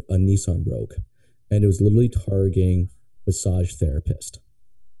for a Nissan Rogue, and it was literally targeting massage therapist.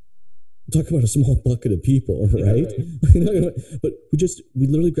 Talk about a small bucket of people, right? Yeah, right. But we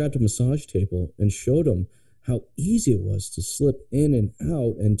literally grabbed a massage table and showed them how easy it was to slip in and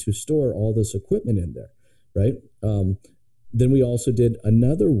out and to store all this equipment in there, right? Then we also did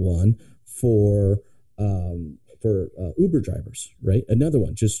another one for Uber drivers, right? Another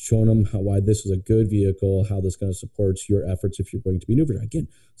one, just showing them why this is a good vehicle, how this kind of supports your efforts if you're going to be an Uber driver. Again,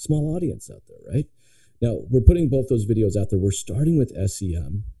 small audience out there, right? Now, we're putting both those videos out there. We're starting with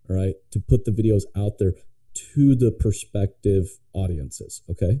SEM, all right, to put the videos out there to the prospective audiences,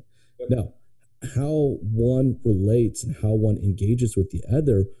 okay? Yep. Now, how one relates and how one engages with the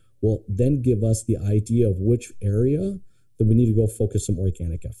other will then give us the idea of which area that we need to go focus some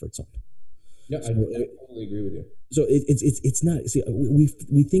organic efforts on. Yeah, I totally agree with you. So it's not, see,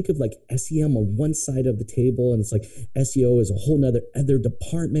 we think of like SEM on one side of the table, and it's like SEO is a whole other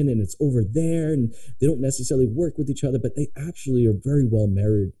department, and it's over there, and they don't necessarily work with each other, but they actually are very well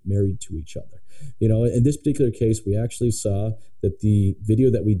married to each other. You know, in this particular case, we actually saw that the video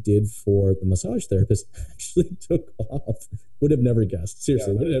that we did for the massage therapist actually took off. Would have never guessed.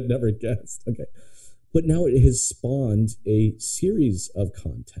 Seriously, would have never guessed. Okay. But now it has spawned a series of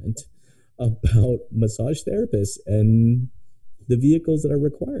content about massage therapists and the vehicles that are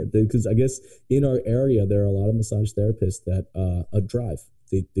required. Because I guess in our area, there are a lot of massage therapists that drive.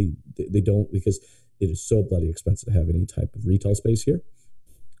 They don't, because it is so bloody expensive to have any type of retail space here.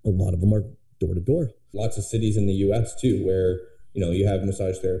 A lot of them are door to door. Lots of cities in the U.S. too, where you have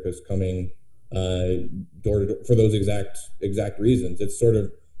massage therapists coming door to door for those exact reasons. It's sort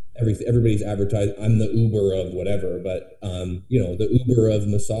of everybody's advertised, I'm the Uber of whatever, but the Uber of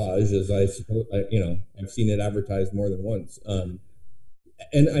massage is, I suppose, I've seen it advertised more than once.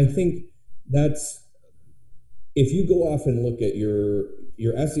 And I think that's, if you go off and look at your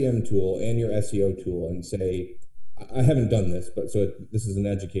SEM tool and your SEO tool and say, I haven't done this, but so this is an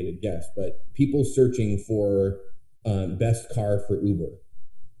educated guess, but people searching for best car for Uber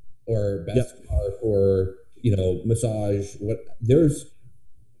or best car for, massage,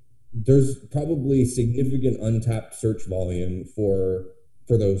 there's probably significant untapped search volume for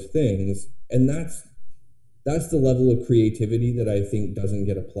those things. And that's the level of creativity that I think doesn't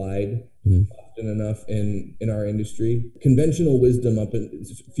get applied often enough in our industry. Conventional wisdom up a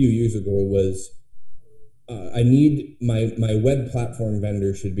few years ago was, I need my web platform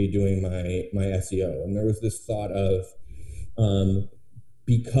vendor should be doing my SEO. And there was this thought of,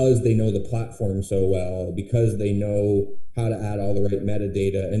 because they know the platform so well, because they know how to add all the right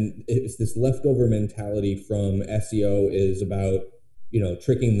metadata. And it's this leftover mentality from SEO is about,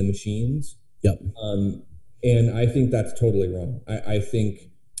 tricking the machines. Yep. And I think that's totally wrong. I think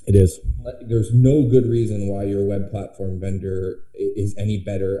it is. There's no good reason why your web platform vendor is any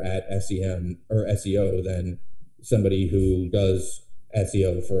better at SEM or SEO than somebody who does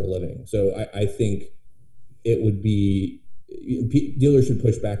SEO for a living. So I think it would be, dealers should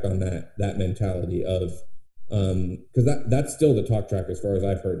push back on that mentality of, because that's still the talk track as far as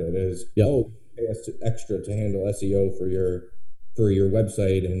I've heard it is, pay us extra to handle SEO for your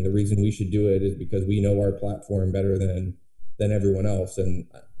website, and the reason we should do it is because we know our platform better than everyone else. And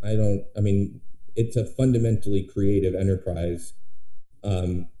it's a fundamentally creative enterprise.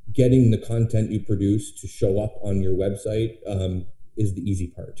 Getting the content you produce to show up on your website is the easy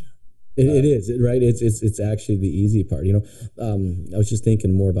part. It is, right? It's actually the easy part. I was just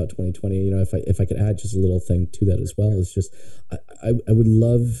thinking more about 2020. If I could add just a little thing to that as well, it's just I would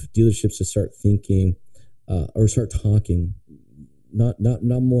love dealerships to start thinking or start talking, not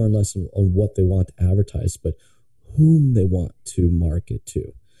more or less on what they want to advertise, but whom they want to market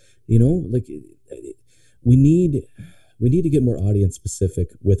to. Like we need to get more audience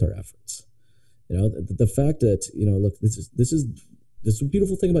specific with our efforts. The fact that look, this is this is the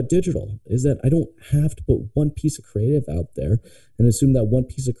beautiful thing about digital is that I don't have to put one piece of creative out there and assume that one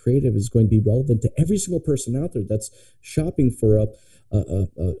piece of creative is going to be relevant to every single person out there that's shopping for a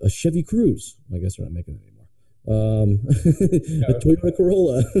Chevy Cruze. I guess they're not making it anymore. A Toyota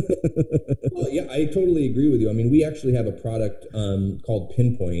Corolla. Well, yeah, I totally agree with you. I mean, we actually have a product called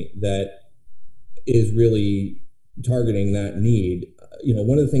Pinpoint that is really targeting that need.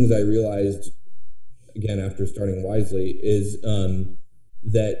 One of the things I realized, again, after starting Wisely, is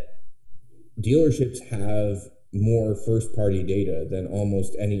that dealerships have more first-party data than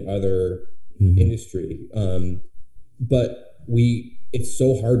almost any other industry. But it's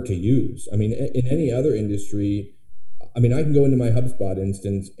so hard to use. I mean, in any other industry, I mean, I can go into my HubSpot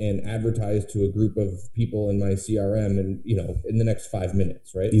instance and advertise to a group of people in my CRM and, in the next 5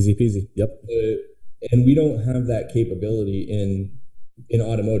 minutes, right? Easy peasy. Yep. And we don't have that capability in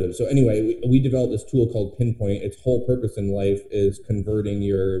automotive. So anyway, we developed this tool called Pinpoint. Its whole purpose in life is converting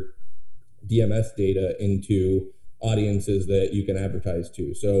your DMS data into audiences that you can advertise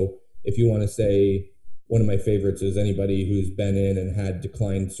to. So if you want to say, one of my favorites is anybody who's been in and had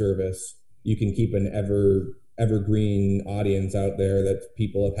declined service, you can keep an evergreen audience out there that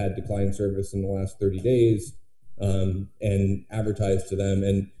people have had declined service in the last 30 days and advertise to them.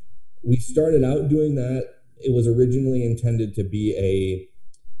 And we started out doing that. It was originally intended to be a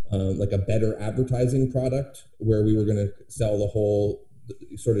better advertising product where we were going to sell the whole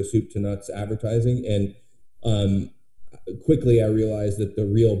sort of soup to nuts advertising. And quickly I realized that the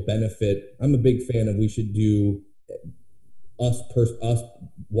real benefit, I'm a big fan of, we should do us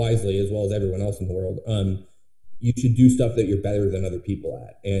Wisely as well as everyone else in the world. You should do stuff that you're better than other people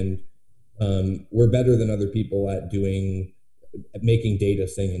at. And we're better than other people at making data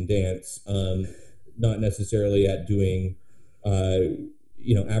sing and dance, not necessarily at doing,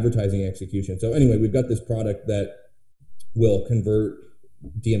 advertising execution. So anyway, we've got this product that will convert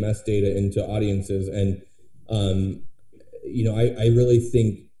DMS data into audiences. And, I really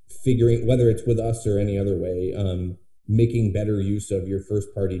think figuring, whether it's with us or any other way, making better use of your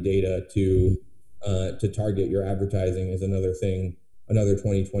first party data to target your advertising is another thing, another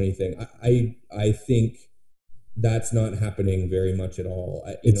 2020 thing. I think that's not happening very much at all.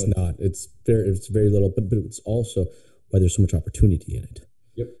 It's not. It's very little, but it's also why there's so much opportunity in it.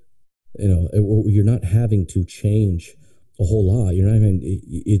 Yep. You're not having to change a whole lot. You're not even.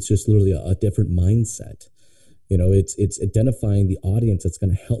 It's just literally a different mindset. It's identifying the audience that's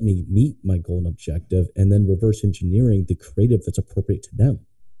going to help me meet my goal and objective, and then reverse engineering the creative that's appropriate to them.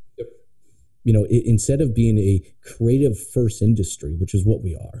 Yep. Instead of being a creative first industry, which is what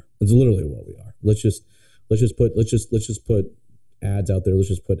we are, it's literally what we are. Let's just put ads out there. Let's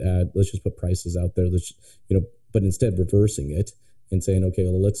just put prices out there. But instead reversing it and saying, okay,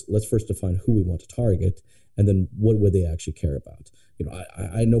 well, let's first define who we want to target, and then what would they actually care about.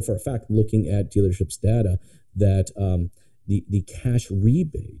 I know for a fact, looking at dealerships data, that the cash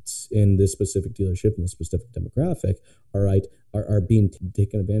rebates in this specific dealership and this specific demographic are being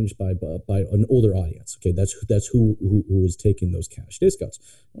taken advantage by an older audience. Okay, that's who is taking those cash discounts.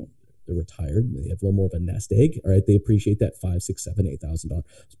 Well, they're retired. They have a little more of a nest egg. All right, they appreciate that $5,000, $6,000, $7,000, $8,000.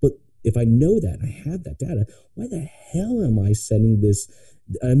 But if I know that and I have that data, why the hell am I sending this?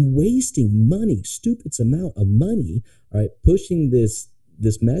 I'm wasting money, stupid amount of money. All right, pushing this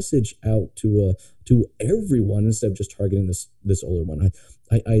message out to everyone instead of just targeting this older one.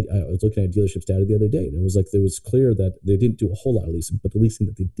 I was looking at dealerships data the other day, and it was clear that they didn't do a whole lot of leasing, but the leasing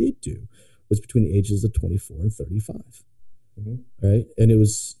that they did do was between the ages of 24 and 35. Mm-hmm. Right, and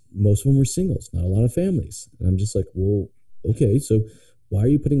most of them were singles, not a lot of families. And I'm just like, well, okay, so why are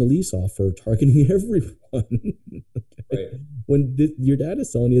you putting a lease offer targeting everyone? Okay. Right. When your dad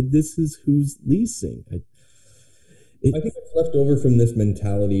is telling you this is who's leasing. I think it's left over from this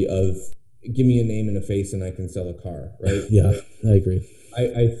mentality of give me a name and a face and I can sell a car, right? Yeah, I agree.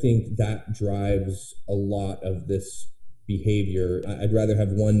 I think that drives a lot of this behavior. I'd rather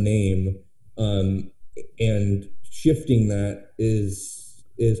have one name, and shifting that is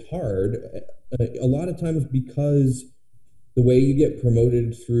hard. A lot of times because the way you get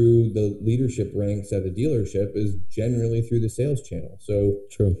promoted through the leadership ranks at a dealership is generally through the sales channel. So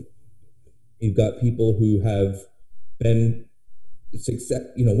true. You've got people who have been success.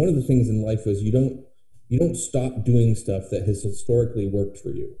 One of the things in life is you don't stop doing stuff that has historically worked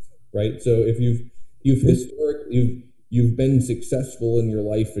for you, right? So if you've been successful in your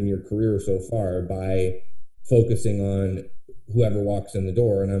life and your career so far by focusing on whoever walks in the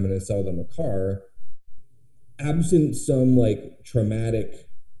door and I'm going to sell them a car, absent some traumatic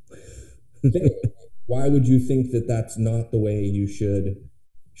thing, why would you think that that's not the way you should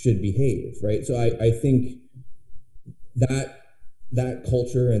behave, right? So I think that that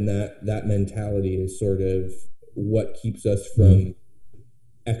culture and that mentality is sort of what keeps us from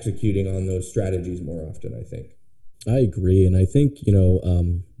executing on those strategies more often, I think. I agree. And I think,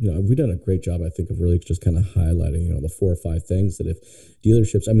 we've done a great job, I think, of really just kind of highlighting, the 4 or 5 things that if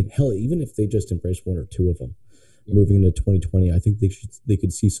dealerships, hell, even if they just embrace 1 or 2 of them moving into 2020, I think they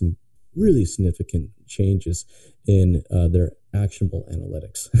could see some really significant changes in their actionable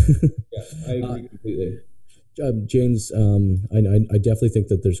analytics. Yeah, I agree completely. James, I definitely think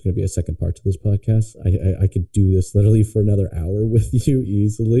that there's going to be a second part to this podcast. I could do this literally for another hour with you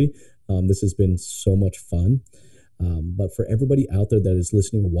easily. This has been so much fun. But for everybody out there that is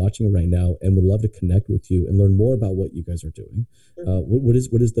listening or watching right now and would love to connect with you and learn more about what you guys are doing, what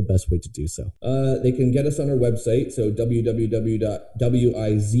is the best way to do so? They can get us on our website, so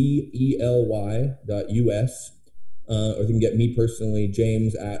www.wizely.us, or they can get me personally,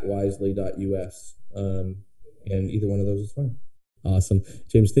 james@wisely.us. And either one of those is fine. Awesome.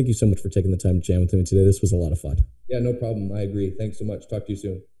 James, thank you so much for taking the time to jam with me today. This was a lot of fun. Yeah, no problem. I agree. Thanks so much. Talk to you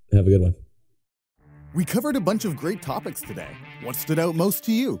soon. Have a good one. We covered a bunch of great topics today. What stood out most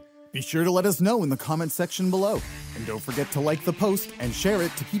to you? Be sure to let us know in the comments section below. And don't forget to like the post and share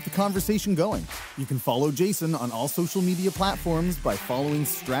it to keep the conversation going. You can follow Jason on all social media platforms by following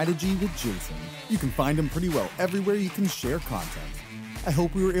Strategy with Jason. You can find him pretty well everywhere you can share content. I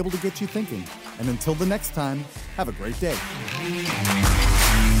hope we were able to get you thinking. And until the next time, have a great day.